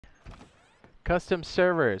Custom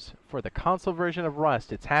servers for the console version of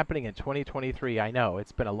Rust. It's happening in 2023. I know,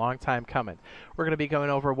 it's been a long time coming. We're going to be going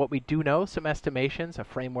over what we do know, some estimations, a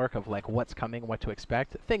framework of like what's coming, what to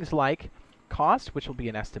expect. Things like cost, which will be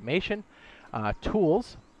an estimation,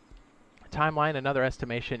 tools, timeline, another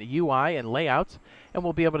estimation, UI and layouts, and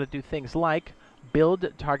we'll be able to do things like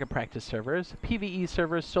build target practice servers, PvE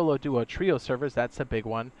servers, solo, duo, trio servers, that's a big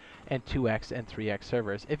one, and 2x and 3x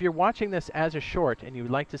servers. If you're watching this as a short and you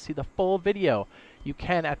would like to see the full video, you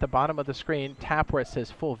can at the bottom of the screen tap where it says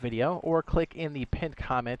full video or click in the pinned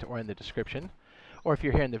comment or in the description. Or if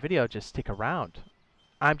you're here in the video, just stick around.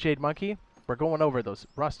 I'm Jade Monkey. We're going over those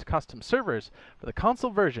Rust custom servers for the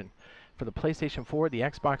console version for the PlayStation 4, the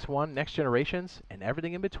Xbox One, next generations, and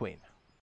everything in between.